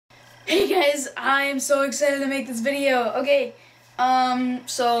Hey guys, I'm so excited to make this video. Okay,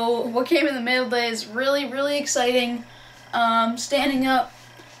 so what came in the mail today is really exciting. Standing up.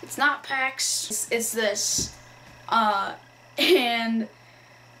 It's not PAX, it's this. And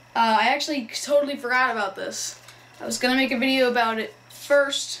I actually totally forgot about this. I was gonna make a video about it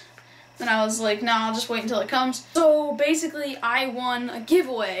first, then I was like, no, I'll just wait until it comes. So basically, I won a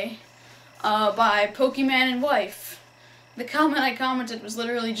giveaway by Pokemon and Wife. The comment I commented was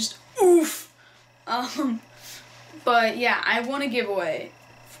literally just oof. But yeah, I won a giveaway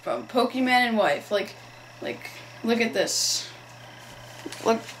from Pokemon and Wife. Like, look at this.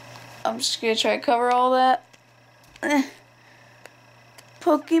 Look, I'm just gonna try to cover all that.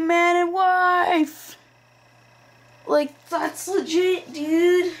 Pokemon and Wife. Like, that's legit,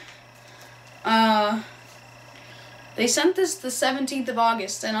 dude. They sent this the 17th of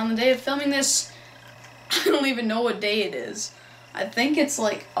August, and on the day of filming this, I don't even know what day it is. I think it's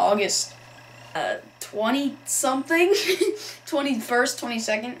like August 20-something? 21st,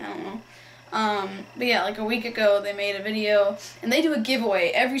 22nd? I don't know. But yeah, like a week ago, they made a video, and they do a giveaway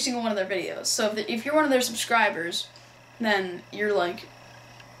every single one of their videos. So if you're one of their subscribers, then you're like,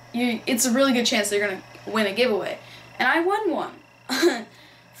 it's a really good chance they're gonna win a giveaway. And I won one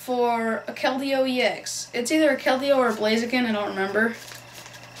for a Keldeo EX. It's either a Keldeo or a Blaziken, I don't remember.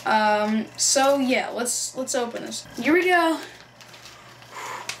 So yeah, let's open this. Here we go.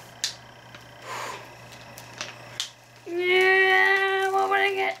 Yeah, what would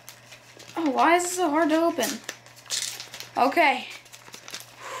I get? Oh, why is it so hard to open? Okay.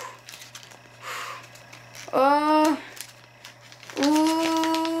 Ooh.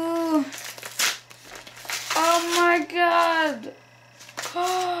 Oh my god.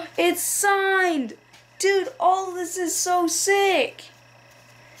 It's signed. Dude, all of this is so sick.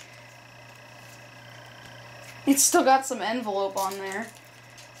 It's still got some envelope on there.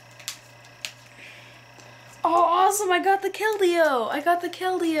 Oh, awesome! I got the Keldeo! I got the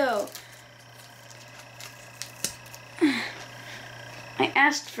Keldeo! I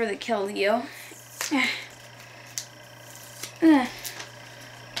asked for the Keldeo.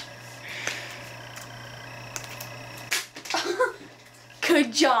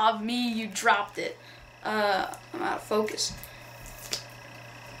 Good job, me. You dropped it. I'm out of focus.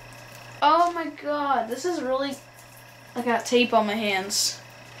 Oh my god, this is really... I got tape on my hands.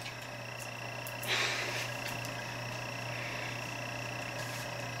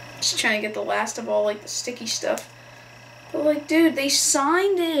 Just trying to get the last of all, like, the sticky stuff. But, like, dude, they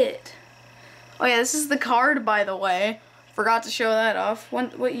signed it! Oh yeah, this is the card, by the way. Forgot to show that off.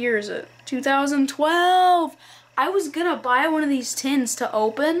 What year is it? 2012! I was gonna buy one of these tins to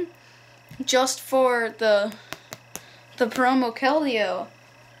open just for the promo Keldeo.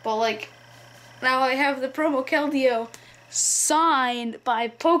 But, like, now I have the promo Keldeo signed by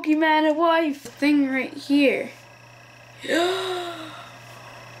Pokemon and Wife. The thing right here.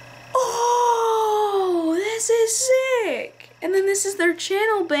 Oh, this is sick! And then this is their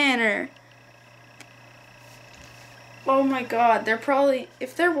channel banner. Oh my god, they're probably,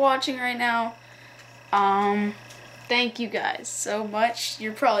 if they're watching right now, thank you guys so much.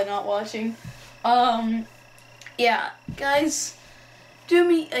 You're probably not watching. Yeah, guys, do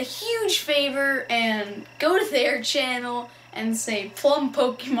me a huge favor and go to their channel and say Plum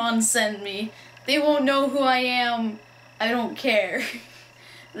Pokemon send me. They won't know who I am. I don't care.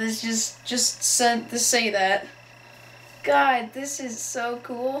 Let's just say that. God, this is so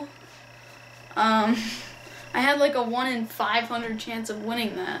cool. I had like a 1 in 500 chance of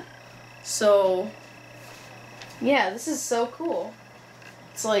winning that. So yeah, this is so cool.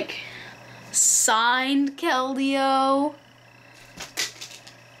 It's like signed Keldeo.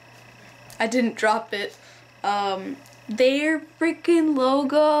 I didn't drop it. Their freaking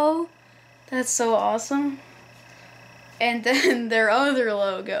logo. That's so awesome. And then their other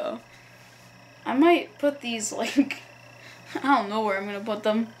logo. I might put these, like, I don't know where I'm gonna put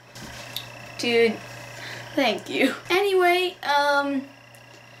them. Dude, thank you. Anyway,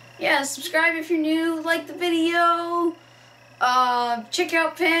 yeah, subscribe if you're new, like the video, check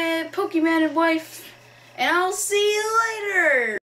out Pokemon and Wife, and I'll see you later!